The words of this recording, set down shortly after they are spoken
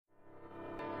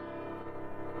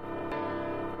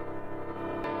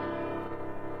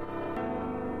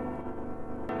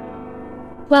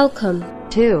Welcome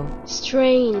to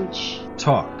Strange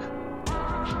Talk.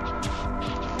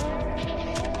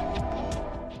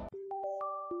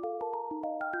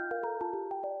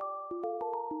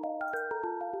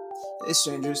 Hey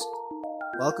strangers,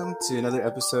 welcome to another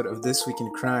episode of This Week in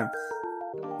Crime.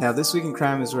 Now, This Week in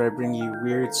Crime is where I bring you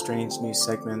weird, strange news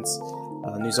segments,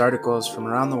 news articles from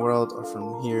around the world or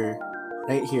from here,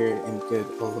 right here in good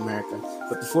old America.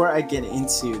 But before I get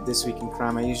into This Week in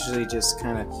Crime, I usually just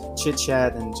kind of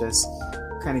chit-chat and just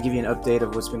kind of give you an update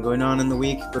of what's been going on in the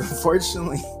week. But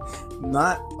unfortunately,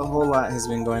 not a whole lot has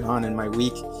been going on in my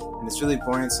week, and it's really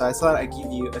boring. So I thought I'd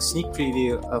give you a sneak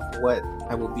preview of what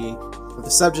I will be, of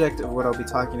the subject of what I'll be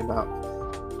talking about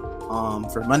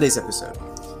for Monday's episode.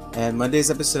 And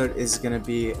Monday's episode is going to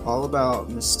be all about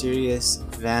mysterious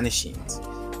vanishings.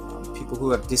 People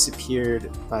who have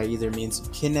disappeared by either means of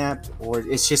kidnapped or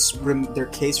it's just their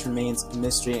case remains a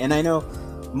mystery. And I know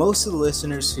most of the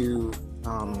listeners who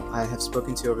I have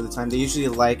spoken to over the time, they usually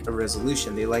like a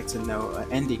resolution. They like to know an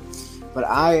ending. But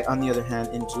I, on the other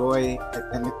hand, enjoy,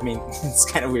 I mean, it's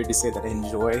kind of weird to say that I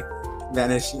enjoy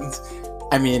vanishings.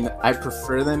 I mean, I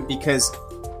prefer them because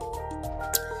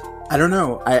I don't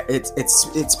know. It's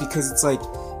because it's like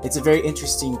it's a very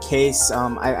interesting case.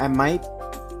 I might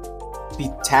be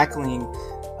tackling.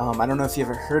 I don't know if you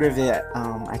ever heard of it.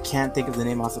 I can't think of the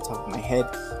name off the top of my head.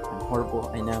 I'm horrible,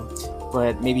 I know.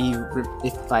 But maybe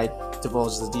if I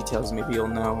divulge the details, maybe you'll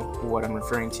know what I'm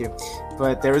referring to.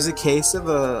 But there was a case of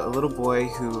a little boy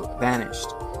who vanished.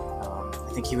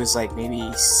 I think he was like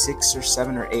maybe 6 or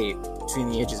 7 or 8, between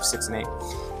the ages of 6 and 8,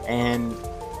 and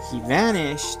he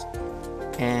vanished.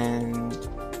 And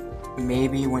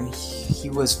maybe when he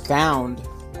was found,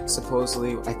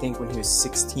 supposedly, I think when he was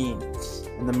 16,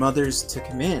 and the mothers took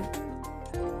him in,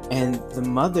 and the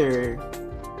mother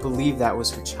believed that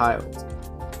was her child,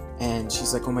 and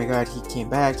she's like, oh my god, he came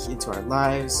back into our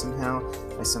lives somehow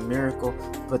by some miracle.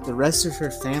 But the rest of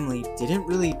her family didn't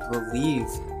really believe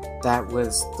that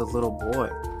was the little boy,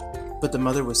 but the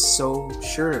mother was so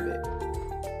sure of it.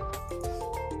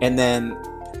 And then,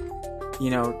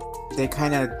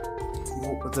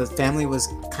 the family was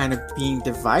kind of being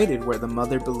divided, where the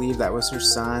mother believed that was her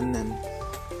son,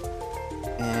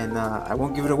 and I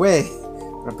won't give it away,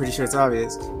 but I'm pretty sure it's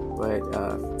obvious. But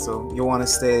so you'll want to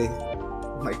stay,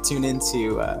 tune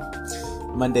into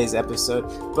Monday's episode.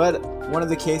 But one of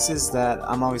the cases that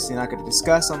I'm obviously not going to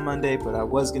discuss on Monday, but I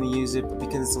was going to use it, but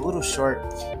because it's a little short,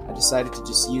 I decided to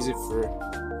just use it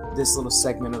for this little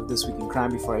segment of This Week in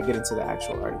Crime before I get into the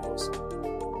actual articles.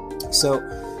 So,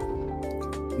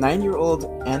 9-year-old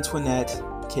Antoinette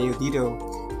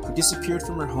Cayudito, who disappeared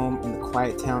from her home in the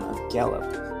quiet town of Gallup,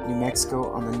 New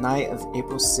Mexico on the night of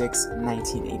April 6,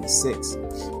 1986.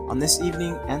 On this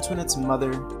evening, Antoinette's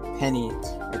mother, Penny,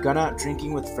 had gone out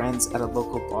drinking with friends at a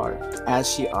local bar, as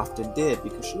she often did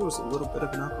because she was a little bit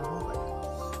of an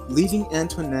alcoholic, leaving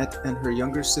Antoinette and her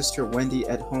younger sister Wendy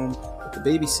at home with the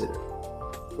babysitter.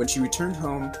 When she returned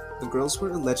home, the girls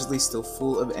were allegedly still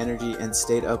full of energy and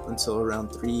stayed up until around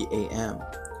 3 a.m.,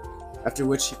 after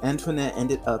which Antoinette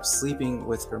ended up sleeping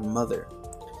with her mother.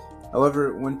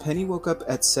 However, when Penny woke up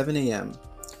at 7 a.m.,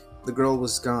 the girl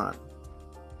was gone.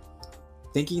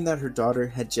 Thinking that her daughter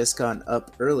had just gotten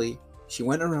up early, she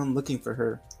went around looking for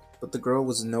her, but the girl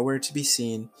was nowhere to be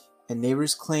seen, and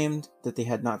neighbors claimed that they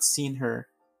had not seen her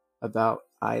about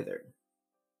either.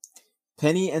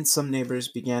 Penny and some neighbors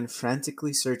began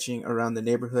frantically searching around the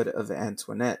neighborhood for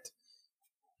Antoinette,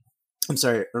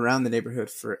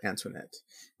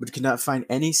 but could not find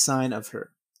any sign of her.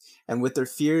 And with their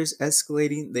fears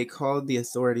escalating, they called the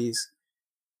authorities,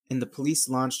 and the police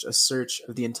launched a search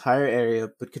of the entire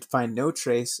area, but could find no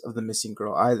trace of the missing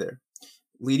girl either,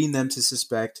 leading them to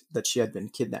suspect that she had been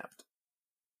kidnapped.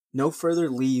 No further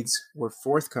leads were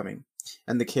forthcoming,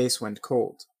 and the case went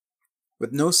cold,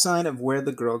 with no sign of where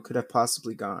the girl could have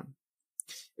possibly gone.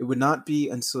 It would not be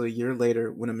until a year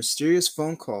later when a mysterious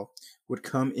phone call would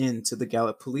come in to the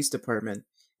Gallup Police Department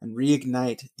and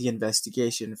reignite the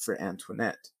investigation for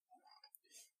Antoinette.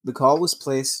 The call was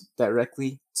placed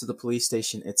directly to the police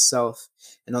station itself,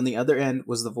 and on the other end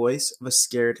was the voice of a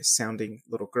scared-sounding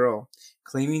little girl,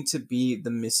 claiming to be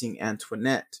the missing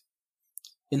Antoinette.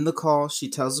 In the call, she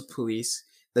tells the police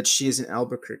that she is in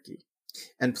Albuquerque,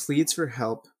 and pleads for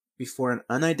help before an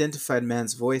unidentified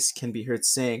man's voice can be heard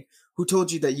saying, "Who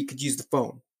told you that you could use the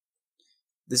phone?"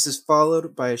 This is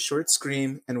followed by a short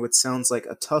scream and what sounds like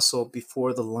a tussle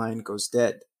before the line goes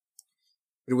dead.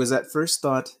 It was at first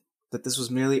thought that this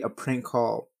was merely a prank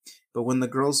call, but when the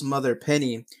girl's mother,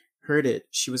 Penny, heard it,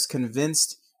 she was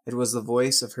convinced it was the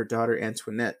voice of her daughter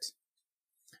Antoinette.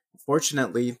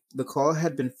 Fortunately, the call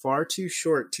had been far too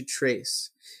short to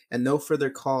trace, and no further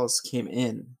calls came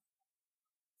in.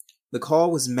 The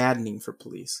call was maddening for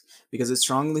police because it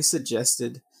strongly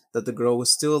suggested that the girl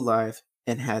was still alive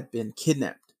and had been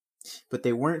kidnapped. But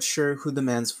they weren't sure who the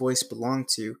man's voice belonged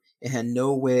to and had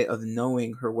no way of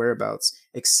knowing her whereabouts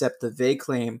except the vague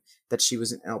claim that she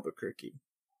was in Albuquerque.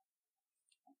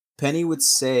 Penny would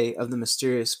say of the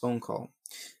mysterious phone call,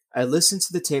 "I listened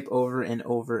to the tape over and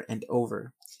over and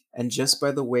over, and just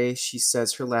by the way she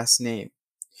says her last name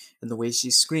and the way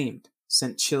she screamed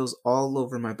sent chills all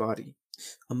over my body.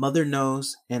 A mother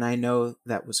knows, and I know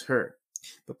that was her.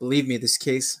 But believe me, this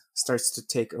case starts to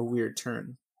take a weird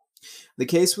turn." The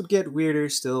case would get weirder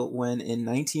still when, in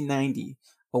 1990,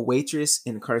 a waitress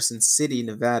in Carson City,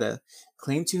 Nevada,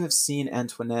 claimed to have seen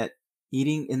Antoinette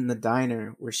eating in the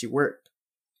diner where she worked.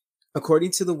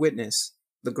 According to the witness,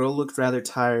 the girl looked rather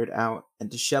tired out and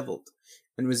disheveled,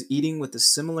 and was eating with a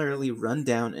similarly run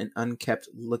down and unkempt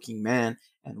looking man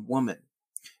and woman,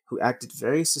 who acted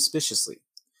very suspiciously,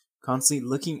 constantly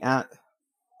looking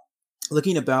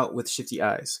about with shifty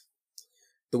eyes.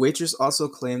 The waitress also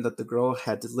claimed that the girl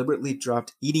had deliberately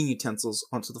dropped eating utensils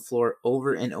onto the floor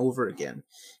over and over again,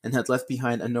 and had left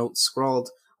behind a note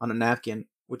scrawled on a napkin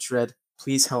which read,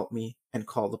 "Please help me and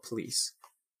call the police."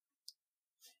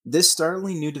 This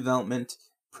startling new development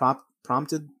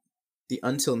prompted the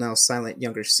until now silent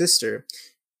younger sister,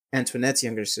 Antoinette's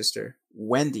younger sister,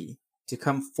 Wendy, to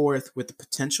come forth with the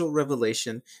potential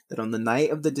revelation that on the night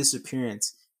of the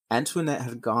disappearance, Antoinette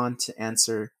had gone to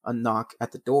answer a knock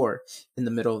at the door in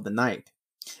the middle of the night,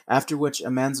 after which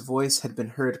a man's voice had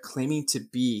been heard claiming to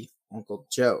be Uncle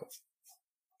Joe.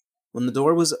 When the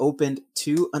door was opened,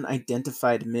 two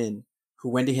unidentified men, who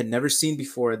Wendy had never seen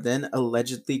before, then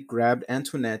allegedly grabbed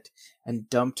Antoinette and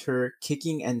dumped her,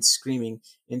 kicking and screaming,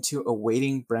 into a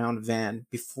waiting brown van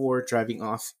before driving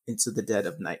off into the dead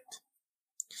of night.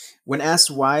 When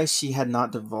asked why she had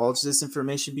not divulged this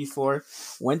information before,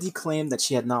 Wendy claimed that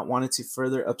she had not wanted to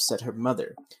further upset her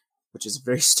mother, which is a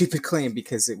very stupid claim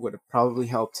because it would have probably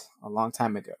helped a long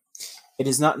time ago. It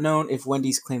is not known if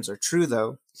Wendy's claims are true,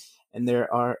 though, and there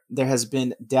has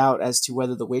been doubt as to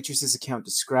whether the waitress's account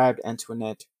described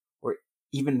Antoinette or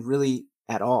even really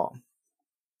at all.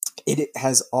 It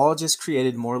has all just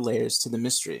created more layers to the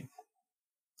mystery.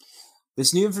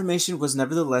 This new information was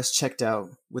nevertheless checked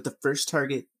out, with the first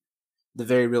target the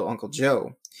very real Uncle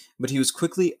Joe, but he was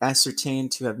quickly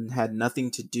ascertained to have had nothing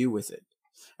to do with it,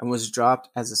 and was dropped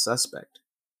as a suspect.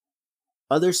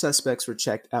 Other suspects were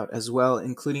checked out as well,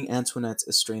 including Antoinette's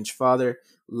estranged father,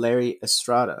 Larry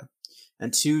Estrada,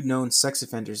 and two known sex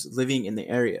offenders living in the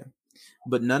area,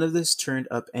 but none of this turned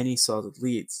up any solid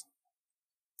leads.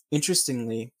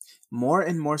 Interestingly, more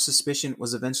and more suspicion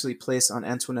was eventually placed on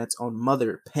Antoinette's own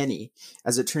mother, Penny,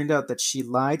 as it turned out that she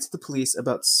lied to the police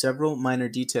about several minor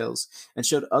details and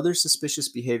showed other suspicious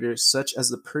behavior, such as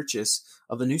the purchase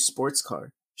of a new sports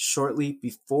car shortly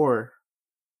before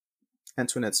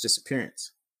Antoinette's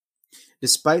disappearance,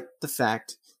 despite the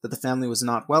fact that the family was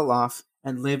not well off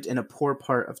and lived in a poor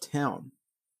part of town.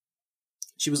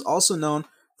 She was also known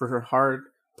for her hard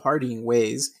partying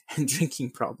ways and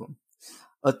drinking problem.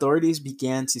 Authorities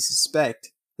began to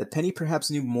suspect that Penny perhaps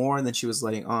knew more than she was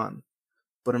letting on,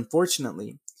 but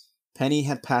unfortunately, Penny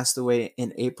had passed away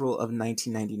in April of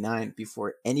 1999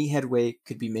 before any headway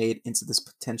could be made into this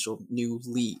potential new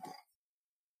lead.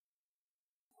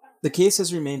 The case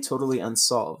has remained totally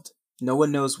unsolved. No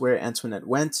one knows where Antoinette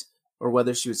went, or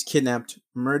whether she was kidnapped,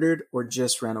 murdered, or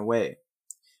just ran away.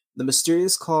 The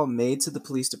mysterious call made to the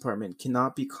police department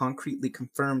cannot be concretely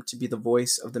confirmed to be the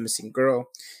voice of the missing girl,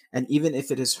 and even if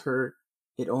it is her,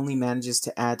 it only manages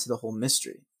to add to the whole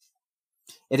mystery.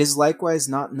 It is likewise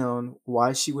not known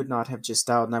why she would not have just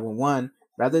dialed 911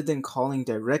 rather than calling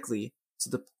directly to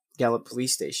the Gallup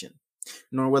police station,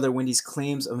 nor whether Wendy's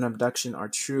claims of an abduction are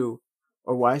true,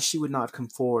 or why she would not come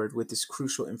forward with this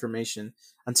crucial information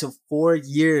until 4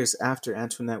 years after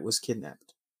Antoinette was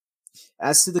kidnapped.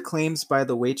 As to the claims by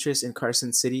the waitress in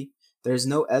Carson City, there is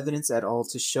no evidence at all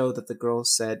to show that the girl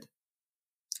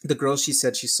she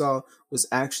said she saw was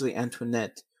actually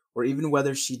Antoinette, or even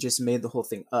whether she just made the whole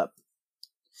thing up.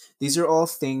 These are all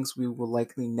things we will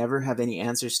likely never have any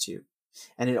answers to,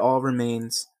 and it all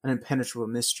remains an impenetrable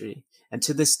mystery, and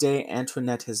to this day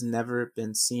Antoinette has never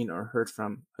been seen or heard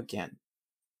from again.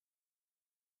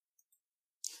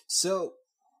 So,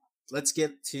 let's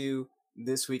get to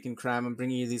This Week in Crime. I'm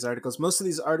bringing you these articles. Most of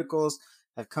these articles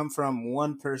have come from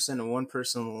one person and one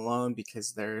person alone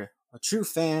because they're a true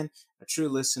fan, a true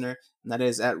listener, and that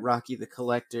is at Rocky the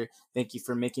Collector. Thank you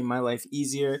for making my life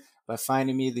easier by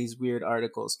finding me these weird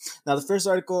articles. Now, the first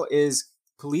article is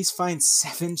Police find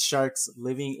 7 sharks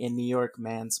living in New York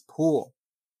man's pool.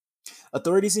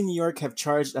 Authorities in New York have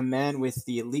charged a man with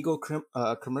the illegal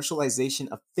commercialization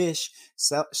of fish.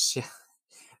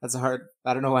 That's a hard.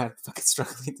 I don't know why I'm fucking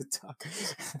struggling to talk.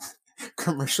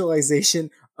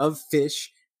 Commercialization of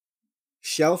fish,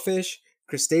 shellfish,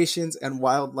 crustaceans, and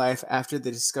wildlife after they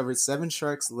discovered 7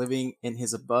 sharks living in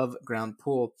his above-ground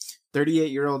pool.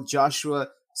 38-year-old Joshua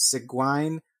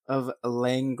Seguin of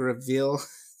Langreville,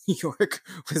 New York,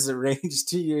 was arraigned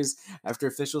 2 years after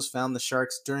officials found the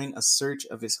sharks during a search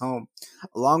of his home.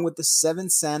 Along with the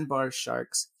 7 sandbar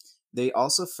sharks, they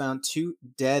also found 2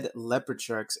 dead leopard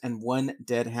sharks and 1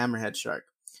 dead hammerhead shark.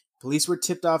 Police were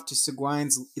tipped off to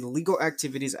Seguin's illegal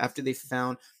activities after they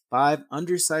found 5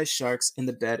 undersized sharks in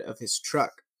the bed of his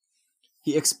truck.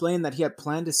 He explained that he had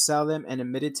planned to sell them and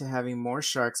admitted to having more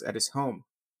sharks at his home.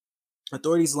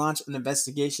 Authorities launched an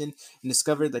investigation and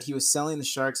discovered that he was selling the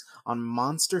sharks on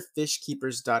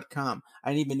monsterfishkeepers.com. I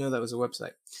didn't even know that was a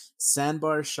website.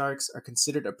 Sandbar sharks are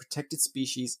considered a protected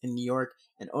species in New York,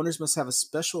 and owners must have a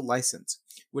special license,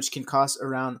 which can cost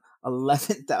around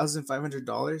 $11,500.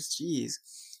 Jeez.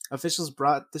 Officials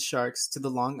brought the sharks to the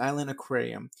Long Island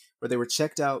Aquarium, where they were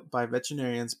checked out by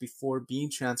veterinarians before being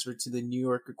transferred to the New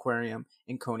York Aquarium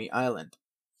in Coney Island.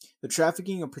 The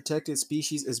trafficking of protected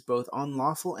species is both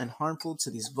unlawful and harmful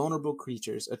to these vulnerable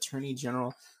creatures, Attorney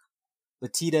General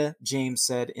Letitia James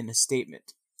said in a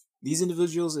statement. These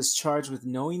individuals is charged with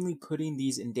knowingly putting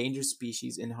these endangered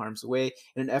species in harm's way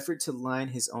in an effort to line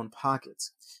his own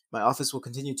pockets. My office will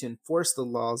continue to enforce the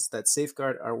laws that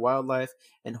safeguard our wildlife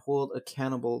and hold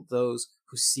accountable those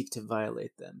who seek to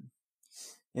violate them.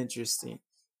 Interesting.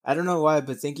 I don't know why,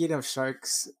 but thinking of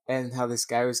sharks and how this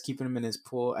guy was keeping them in his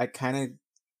pool, I kind of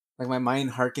like my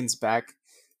mind harkens back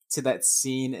to that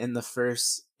scene in the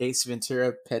first Ace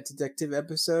Ventura Pet Detective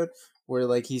episode where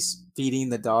like he's feeding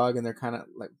the dog and they're kind of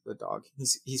like the dog.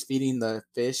 He's feeding the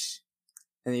fish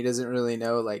and he doesn't really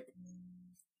know like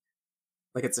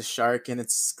it's a shark and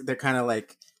they're kind of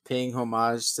like paying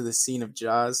homage to the scene of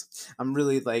Jaws. I'm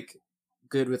really like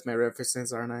good with my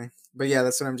references, aren't I? But yeah,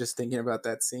 that's what I'm just thinking about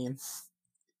that scene.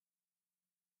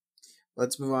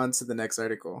 Let's move on to the next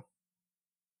article.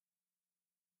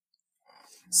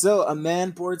 So, a man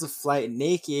boards a flight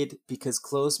naked because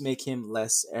clothes make him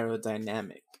less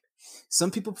aerodynamic. Some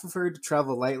people prefer to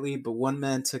travel lightly, but one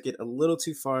man took it a little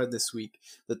too far this week.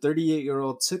 The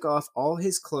 38-year-old took off all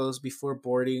his clothes before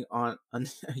boarding on a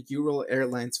Ural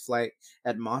Airlines flight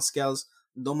at Moscow's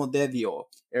Domodedovo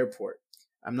Airport.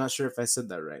 I'm not sure if I said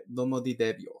that right.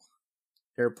 Domodedovo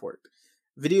Airport.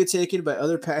 Video taken by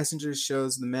other passengers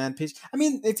shows the man pitch. I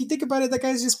mean, if you think about it, that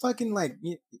guy's just fucking like.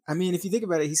 I mean, if you think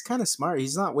about it, he's kind of smart.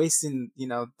 He's not wasting,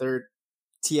 their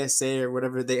TSA or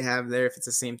whatever they have there. If it's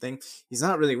the same thing, he's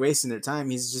not really wasting their time.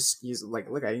 He's like,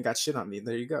 look, I ain't got shit on me.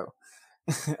 There you go.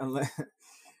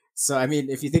 So I mean,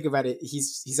 if you think about it,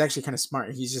 he's actually kind of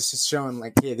smart. He's just showing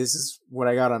like, hey, this is what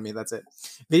I got on me. That's it.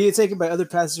 Video taken by other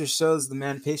passengers shows the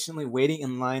man patiently waiting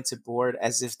in line to board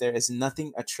as if there is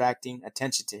nothing attracting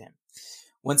attention to him.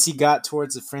 Once he got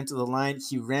towards the front of the line,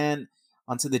 he ran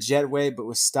onto the jetway but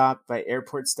was stopped by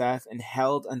airport staff and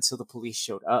held until the police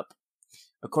showed up.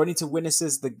 According to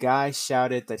witnesses, the guy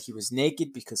shouted that he was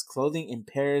naked because clothing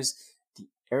impairs the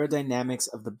aerodynamics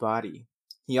of the body.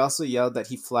 He also yelled that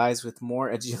he flies with more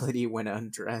agility when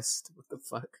undressed. What the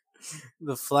fuck?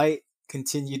 The flight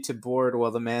continued to board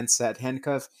while the man sat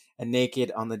handcuffed and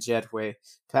naked on the jetway.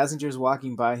 Passengers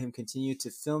walking by him continued to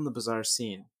film the bizarre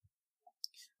scene.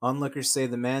 Onlookers say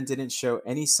the man didn't show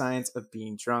any signs of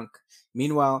being drunk.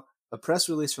 Meanwhile, a press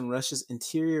release from Russia's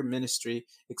Interior Ministry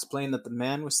explained that the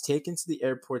man was taken to the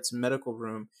airport's medical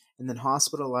room and then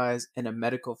hospitalized in a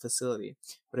medical facility.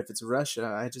 But if it's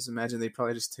Russia, I just imagine they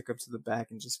probably just took him to the back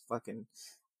and just fucking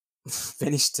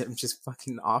finished him, just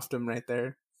fucking offed him right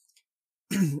there.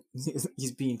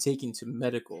 He's being taken to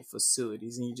medical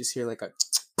facilities, and you just hear like a.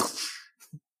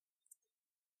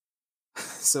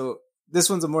 So this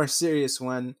one's a more serious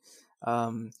one.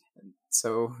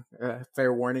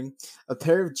 Fair warning. A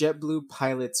pair of JetBlue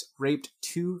pilots raped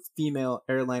 2 female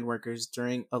airline workers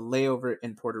during a layover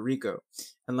in Puerto Rico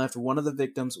and left one of the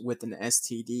victims with an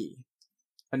STD.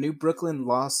 A new Brooklyn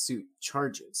lawsuit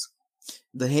charges.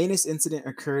 The heinous incident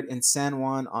occurred in San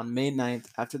Juan on May 9th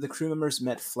after the crew members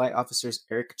met flight officers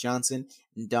Eric Johnson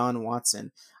and Don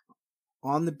Watson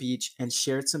on the beach and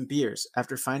shared some beers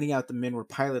after finding out the men were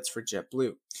pilots for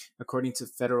JetBlue, according to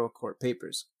federal court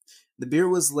papers. The beer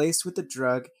was laced with the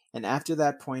drug, and after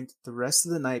that point, the rest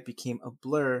of the night became a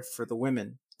blur for the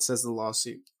women, says the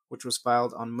lawsuit, which was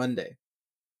filed on Monday.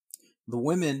 The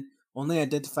women, only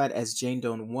identified as Jane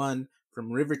Doe 1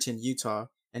 from Riverton, Utah,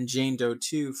 and Jane Doe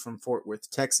 2 from Fort Worth,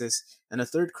 Texas, and a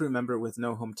third crew member with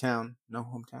no hometown. No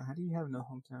hometown? How do you have no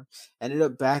hometown? Ended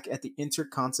up back at the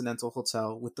Intercontinental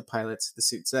Hotel with the pilots, the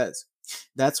suit says.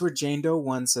 That's where Jane Doe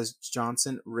 1 says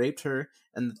Johnson raped her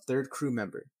and the third crew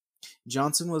member.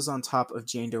 Johnson was on top of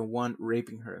Jane Doe 1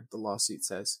 raping her, the lawsuit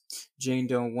says. Jane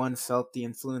Doe 1 felt the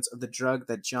influence of the drug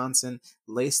that Johnson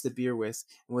laced the beer with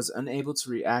and was unable to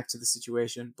react to the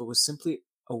situation, but was simply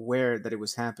aware that it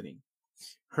was happening.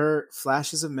 Her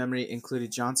flashes of memory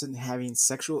included Johnson having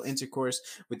sexual intercourse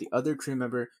with the other crew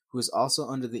member who was also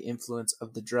under the influence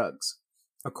of the drugs,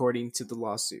 according to the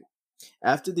lawsuit.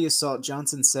 After the assault,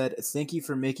 Johnson said, "Thank you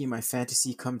for making my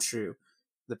fantasy come true,"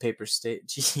 the paper state.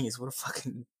 Jeez, what a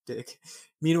fucking dick.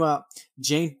 Meanwhile,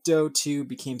 Jane Doe 2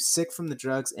 became sick from the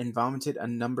drugs and vomited a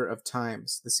number of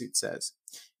times, the suit says.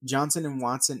 Johnson and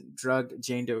Watson drugged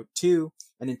Jane Doe 2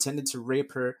 and intended to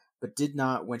rape her, but did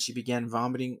not when she began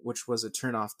vomiting, which was a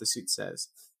turnoff, the suit says.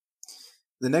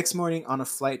 The next morning, on a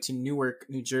flight to Newark,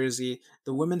 New Jersey,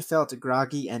 the women felt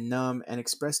groggy and numb and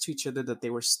expressed to each other that they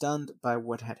were stunned by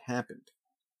what had happened.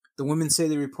 The women say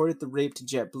they reported the rape to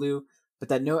JetBlue, but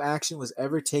that no action was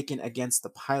ever taken against the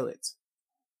pilot.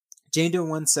 Jane Doe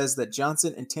 1 says that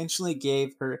Johnson intentionally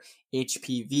gave her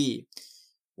HPV.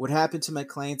 "What happened to my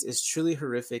clients is truly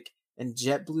horrific, and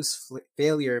JetBlue's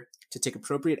failure to take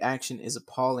appropriate action is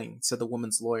appalling," said the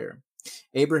woman's lawyer,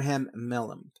 Abraham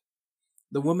Melland.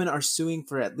 The women are suing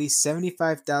for at least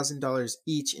 $75,000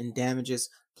 each in damages,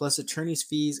 plus attorney's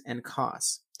fees and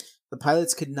costs. The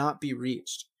pilots could not be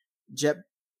reached.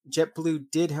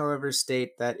 JetBlue did, however,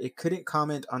 state that it couldn't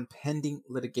comment on pending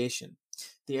litigation.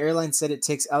 The airline said it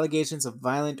takes allegations of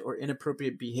violent or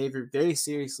inappropriate behavior very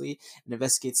seriously and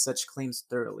investigates such claims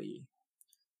thoroughly.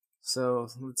 So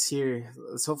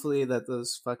let's hopefully that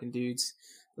those fucking dudes,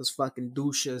 those fucking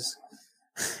douches,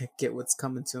 get what's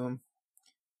coming to them.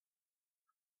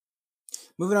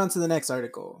 Moving on to the next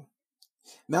article.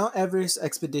 Mount Everest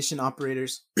expedition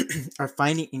operators are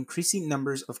finding increasing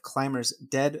numbers of climbers'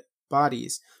 dead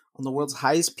bodies on the world's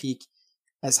highest peak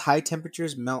as high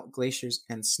temperatures melt glaciers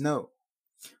and snow.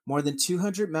 More than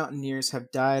 200 mountaineers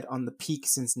have died on the peak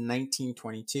since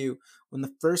 1922, when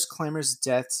the first climbers'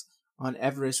 deaths on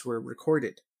Everest were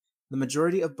recorded. The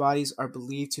majority of bodies are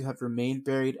believed to have remained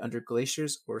buried under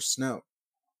glaciers or snow.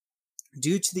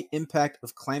 Due to the impact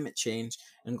of climate change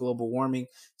and global warming,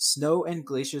 snow and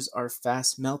glaciers are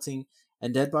fast melting,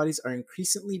 and dead bodies are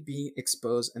increasingly being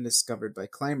exposed and discovered by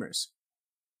climbers.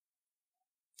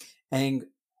 Aang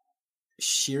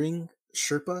Shearing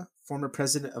Sherpa, former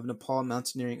president of Nepal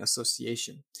Mountaineering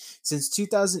Association. "Since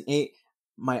 2008,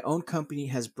 my own company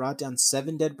has brought down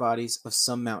 7 dead bodies of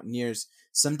some mountaineers,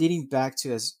 some dating back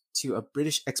to a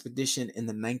British expedition in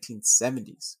the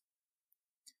 1970s.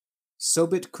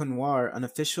 Sobit Kunwar, an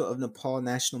official of Nepal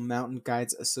National Mountain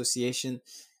Guides Association,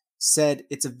 said,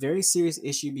 "It's a very serious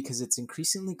issue because it's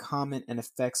increasingly common and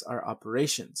affects our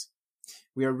operations.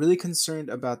 We are really concerned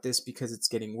about this because it's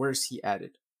getting worse," he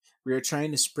added. "We are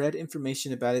trying to spread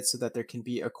information about it so that there can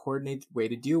be a coordinated way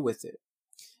to deal with it."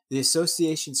 The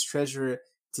association's treasurer,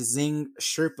 Tizing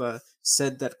Sherpa,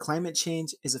 said that climate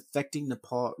change is affecting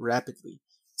Nepal rapidly,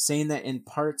 saying that in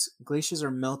parts, glaciers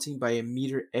are melting by a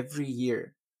meter every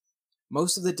year.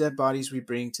 "Most of the dead bodies we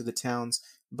bring to the towns,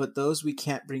 but those we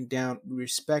can't bring down, we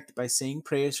respect by saying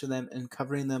prayers for them and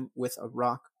covering them with a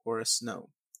rock or snow.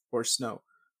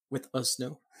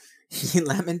 He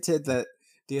lamented that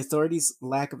the authorities'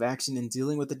 lack of action in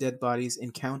dealing with the dead bodies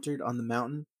encountered on the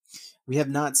mountain. "We have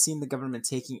not seen the government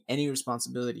taking any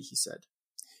responsibility," he said.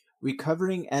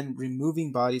 "Recovering and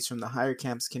removing bodies from the higher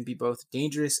camps can be both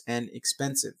dangerous and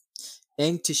expensive."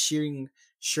 Aang Shearing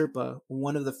Sherpa,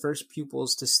 one of the first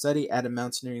pupils to study at a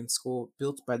mountaineering school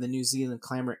built by the New Zealand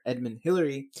climber Edmund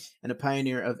Hillary and a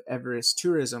pioneer of Everest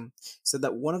tourism, said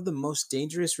that one of the most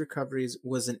dangerous recoveries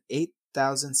was an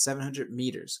 8,700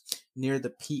 meters near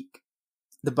the peak.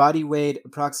 The body weighed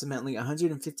approximately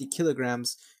 150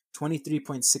 kilograms,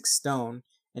 23.6 stone,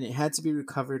 and it had to be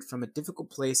recovered from a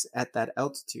difficult place at that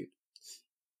altitude.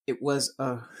 "It was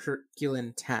a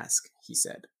Herculean task," he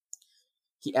said.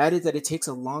 He added that it takes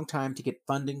a long time to get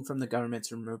funding from the government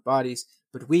to remove bodies,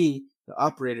 but we, the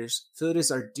operators, feel it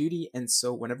is our duty, and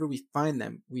so whenever we find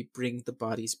them, we bring the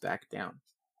bodies back down.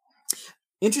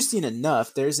 Interesting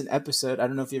enough, there's an episode, I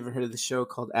don't know if you ever heard of the show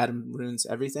called Adam Ruins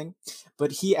Everything,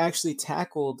 but he actually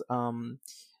tackled,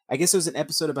 I guess it was an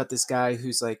episode about this guy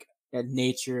who's like a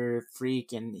nature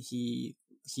freak, and he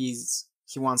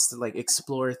wants to like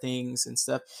explore things and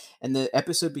stuff, and the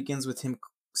episode begins with him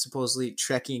supposedly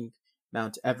trekking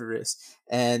Mount Everest.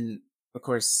 And of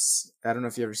course, I don't know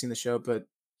if you've ever seen the show, but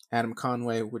Adam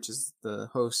Conway, which is the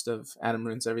host of Adam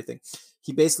Ruins Everything,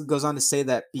 he basically goes on to say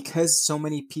that because so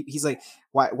many people, he's like,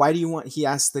 why do you want, he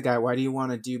asked the guy, why do you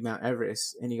want to do Mount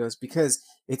Everest? And he goes, because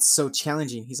it's so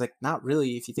challenging. He's like, not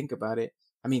really, if you think about it.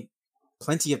 I mean,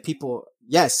 plenty of people,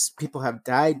 yes, people have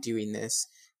died doing this,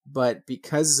 but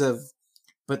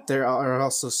but there are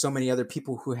also so many other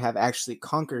people who have actually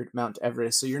conquered Mount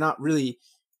Everest. So you're not really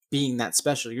being that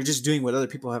special. You're just doing what other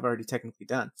people have already technically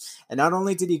done. And not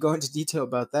only did he go into detail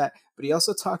about that, but he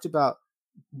also talked about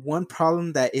one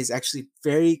problem that is actually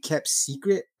very kept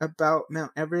secret about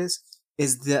Mount Everest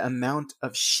is the amount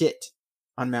of shit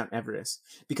on Mount Everest.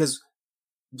 Because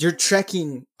you're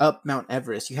trekking up Mount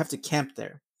Everest, you have to camp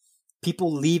there.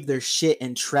 People leave their shit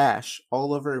and trash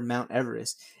all over Mount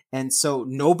Everest. And so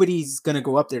nobody's going to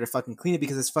go up there to fucking clean it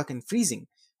because it's fucking freezing.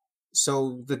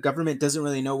 So the government doesn't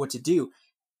really know what to do.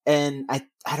 And I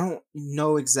don't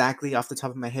know exactly off the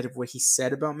top of my head of what he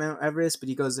said about Mount Everest, but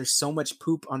he goes, there's so much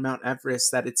poop on Mount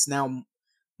Everest that it's now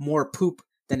more poop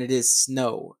than it is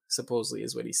snow, supposedly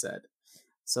is what he said.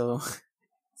 So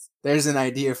there's an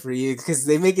idea for you, because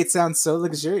they make it sound so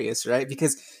luxurious, right?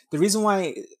 Because the reason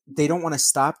why they don't want to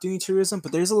stop doing tourism,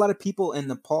 but there's a lot of people in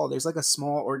Nepal, there's like a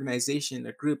small organization,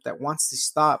 a group that wants to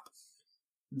stop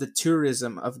the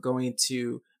tourism of going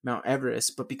to Mount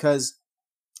Everest, but because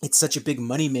it's such a big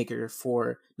moneymaker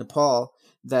for Nepal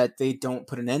that they don't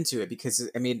put an end to it, because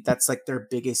I mean that's like their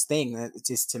biggest thing, that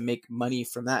just to make money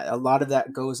from that. A lot of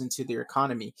that goes into their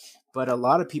economy, but a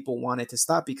lot of people want it to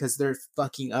stop because they're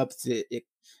fucking up the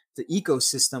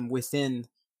ecosystem within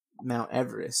Mount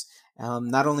Everest.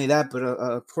 Not only that, but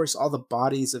of course all the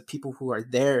bodies of people who are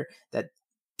there that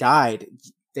died,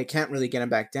 they can't really get them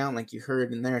back down, like you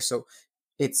heard in there. So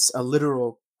it's a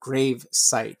literal grave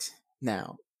site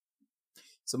now.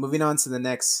 So moving on to the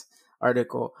next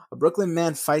article, a Brooklyn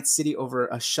man fights city over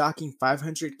a shocking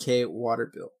 $500K water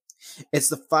bill. It's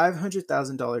the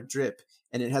 $500,000 drip,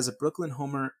 and it has a Brooklyn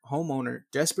homeowner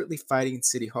desperately fighting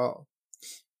City Hall.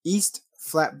 East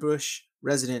Flatbush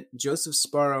resident Joseph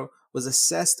Sparrow was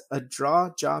assessed a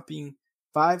jaw-dropping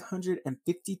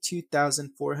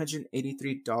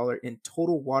 $552,483 in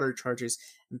total water charges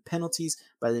and penalties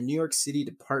by the New York City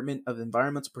Department of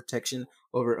Environmental Protection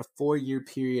over a 4-year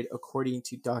period, according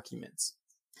to documents.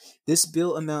 This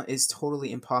bill amount is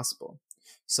totally impossible,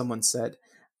 someone said.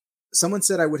 Someone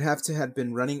said I would have to have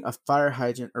been running a fire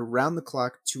hydrant around the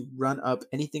clock to run up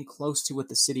anything close to what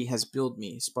the city has billed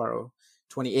me, Sparrow,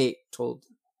 28,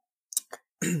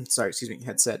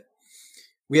 had said.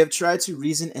 We have tried to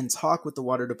reason and talk with the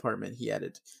water department, he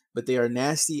added, but they are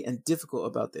nasty and difficult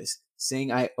about this, saying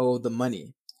I owe the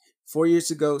money. 4 years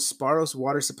ago, Sparrow's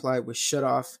water supply was shut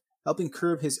off, helping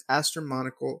curb his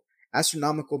astronomical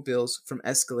bills from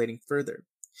escalating further.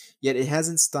 Yet it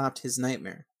hasn't stopped his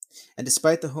nightmare. And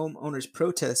despite the homeowner's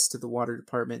protests to the water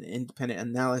department and independent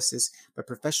analysis by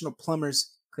professional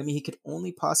plumbers claiming he could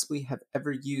only possibly have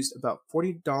ever used about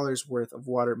 $40 worth of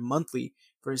water monthly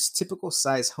for his typical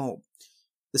size home,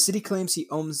 the city claims he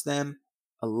owes them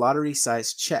a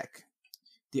lottery-sized check.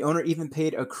 The owner even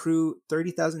paid a crew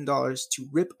 $30,000 to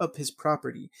rip up his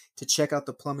property to check out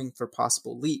the plumbing for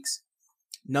possible leaks.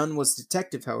 None was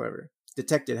detected, however,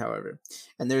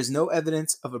 and there is no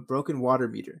evidence of a broken water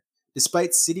meter,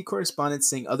 despite city correspondents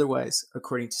saying otherwise,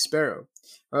 according to Sparrow.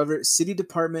 However, City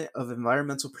Department of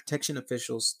Environmental Protection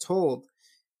officials told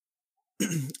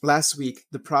last week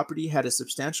the property had a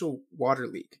substantial water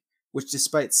leak, which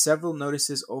despite several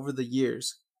notices over the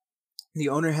years, the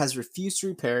owner has refused to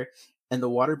repair, and the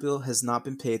water bill has not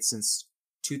been paid since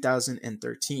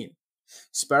 2013.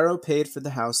 Sparrow paid for the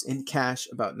house in cash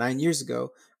about 9 years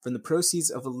ago from the proceeds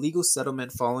of a legal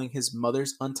settlement following his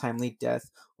mother's untimely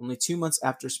death only 2 months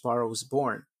after Sparrow was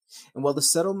born. And while the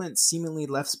settlement seemingly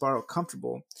left Sparrow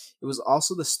comfortable, it was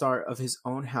also the start of his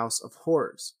own house of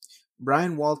horrors.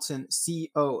 Brian Walton, CEO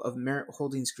of Merit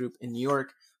Holdings Group in New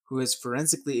York, who has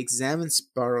forensically examined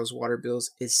Sparrow's water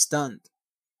bills, is stunned.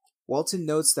 Walton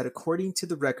notes that according to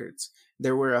the records,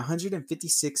 there were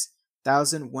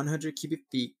 156,100 cubic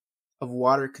feet of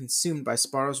water consumed by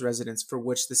Sparrow's residents for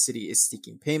which the city is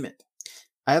seeking payment.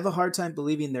 I have a hard time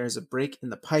believing there is a break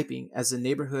in the piping, as the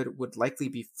neighborhood would likely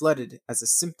be flooded as a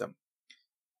symptom,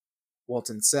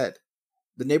 Walton said.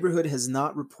 The neighborhood has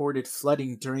not reported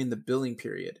flooding during the billing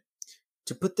period.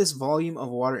 To put this volume of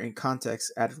water in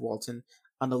context, added Walton,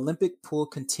 an Olympic pool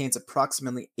contains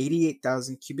approximately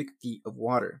 88,000 cubic feet of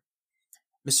water.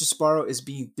 Mr. Sparrow is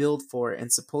being billed for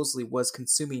and supposedly was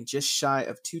consuming just shy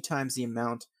of 2 times the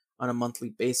amount on a monthly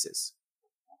basis.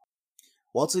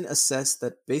 Walton assessed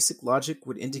that basic logic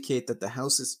would indicate that the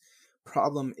house's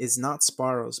problem is not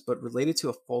Sparrow's but related to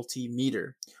a faulty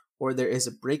meter, or there is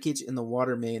a breakage in the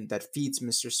water main that feeds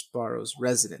Mr. Sparrow's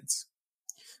residence.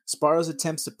 Sparrow's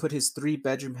attempts to put his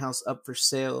 3-bedroom house up for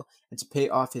sale and to pay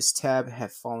off his tab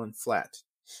have fallen flat.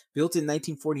 Built in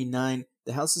 1949,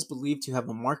 the house is believed to have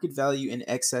a market value in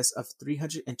excess of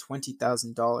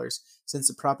 $320,000 since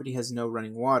the property has no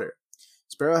running water.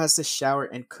 Sparrow has to shower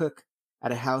and cook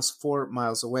at a house 4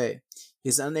 miles away. He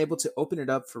is unable to open it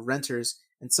up for renters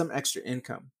and some extra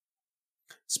income.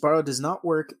 Sparrow does not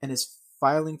work and is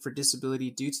filing for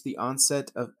disability due to the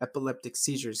onset of epileptic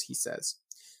seizures, he says.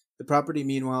 The property,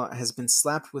 meanwhile, has been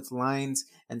slapped with lines,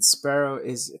 and Sparrow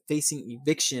is facing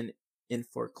eviction in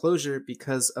foreclosure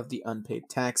because of the unpaid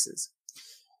taxes.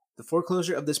 The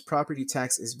foreclosure of this property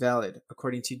tax is valid,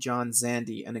 according to John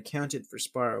Zandy, an accountant for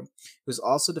Sparrow, who is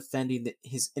also defending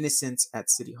his innocence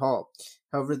at City Hall.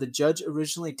 However, the judge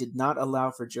originally did not allow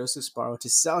for Joseph Sparrow to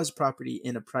sell his property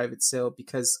in a private sale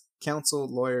because counsel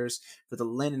lawyers for the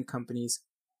Lennon companies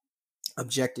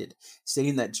objected,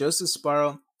 stating that Joseph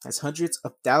Sparrow has hundreds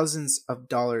of thousands of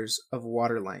dollars of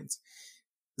water lines.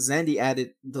 Zandy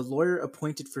added, the lawyer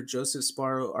appointed for Joseph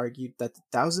Sparrow argued that the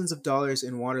thousands of dollars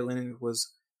in water linen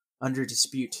was under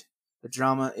dispute. The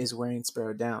drama is wearing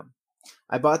Sparrow down.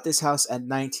 I bought this house at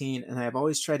 19 and I have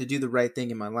always tried to do the right thing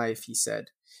in my life, he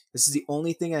said. This is the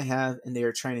only thing I have and they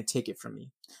are trying to take it from me.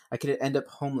 I could end up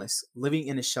homeless, living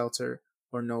in a shelter,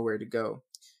 or nowhere to go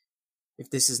if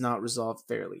this is not resolved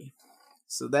fairly.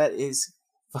 So that is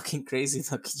fucking crazy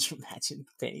though. Could you imagine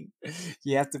paying?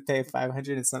 You have to pay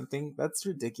 500 and something? That's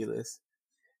ridiculous.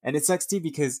 And it sucks too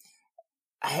because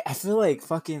I feel like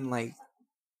fucking like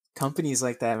companies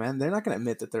like that, man, they're not going to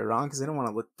admit that they're wrong because they don't want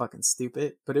to look fucking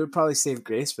stupid. But it would probably save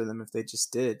grace for them if they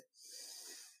just did.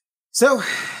 So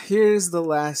here's the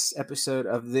last episode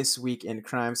of This Week in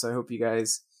Crime. So I hope you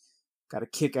guys got a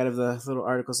kick out of the little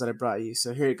articles that I brought you.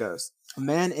 So here it goes. A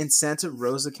man in Santa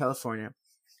Rosa, California,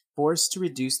 forced to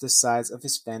reduce the size of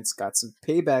his fence, got some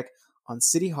payback on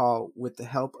City Hall with the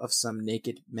help of some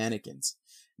naked mannequins.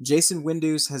 Jason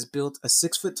Windus has built a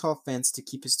 6-foot-tall fence to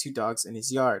keep his 2 dogs in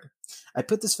his yard. I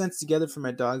put this fence together for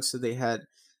my dogs so they had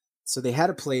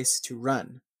a place to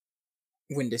run,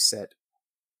 Windus said.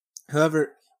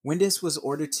 However, Windus was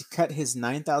ordered to cut his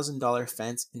 $9,000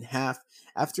 fence in half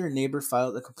after a neighbor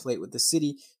filed a complaint with the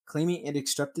city, claiming it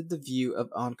obstructed the view of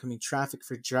oncoming traffic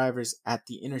for drivers at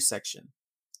the intersection.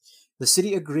 The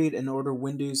city agreed and ordered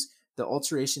Windus the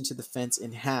alteration to the fence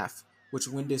in half, which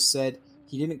Windus said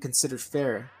he didn't consider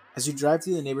fair. As you drive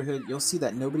through the neighborhood, you'll see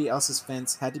that nobody else's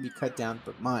fence had to be cut down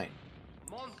but mine.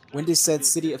 Windus said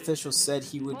city officials said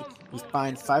he would be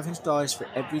fined $500 for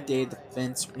every day the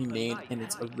fence remained in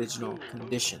its original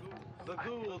condition.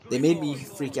 They made me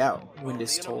freak out,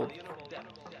 Windus told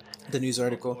the news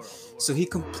article, so he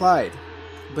complied,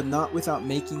 but not without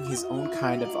making his own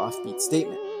kind of offbeat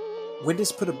statement.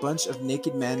 Windus put a bunch of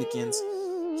naked mannequins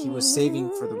he was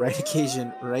saving for the right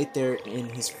occasion right there in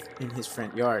his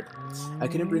front yard. I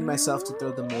couldn't bring myself to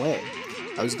throw them away.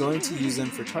 I was going to use them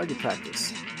for target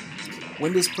practice.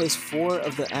 Windus placed 4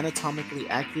 of the anatomically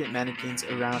accurate mannequins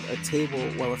around a table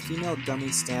while a female dummy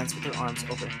stands with her arms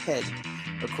overhead,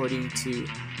 according to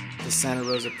the Santa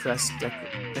Rosa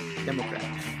Press-Democrat.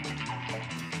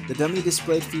 The dummy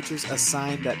display features a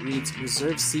sign that reads,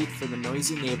 "Reserved seat for the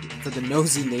nosy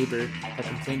neighbor that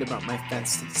complained about my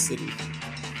fence to the city."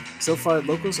 So far,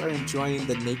 locals are enjoying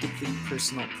the nakedly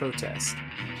personal protest.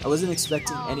 I wasn't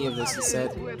expecting any of this, he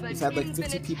said. We've had like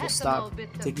 50 people stop,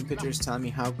 taking pictures, telling me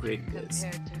how great it is.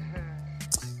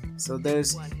 So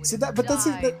there's,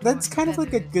 that's kind of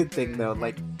like a good thing though.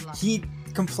 Like, he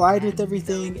complied with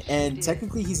everything, and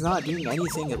technically he's not doing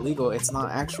anything illegal. It's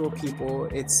not actual people,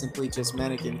 it's simply just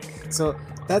mannequin. So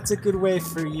that's a good way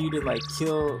for you to like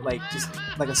kill, like just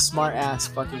like a smart ass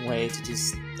fucking way to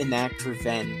just enact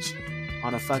revenge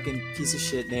on a fucking piece of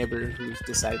shit neighbor who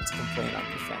decided to complain on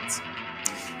your fence.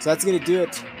 So that's gonna do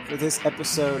it for this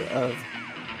episode of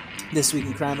This Week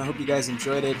in Crime. I hope you guys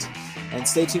enjoyed it, and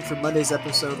stay tuned for Monday's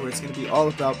episode where it's gonna be all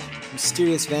about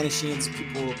mysterious vanishings,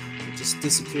 people who just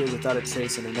disappeared without a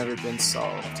trace and have never been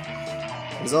solved.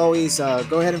 As always,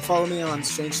 go ahead and follow me on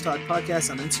Strange Talk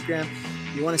Podcast on Instagram.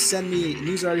 If you want to send me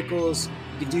news articles,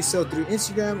 you can do so through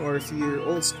Instagram, or if you're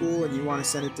old school and you want to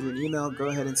send it through an email, go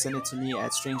ahead and send it to me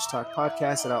at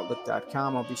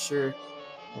strangetalkpodcast@outlook.com. I'll be sure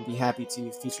and be happy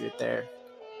to feature it there.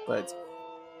 But,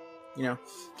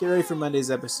 get ready for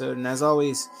Monday's episode. And as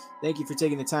always, thank you for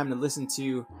taking the time to listen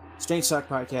to Strange Talk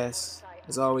Podcast.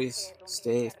 As always,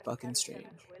 stay fucking strange.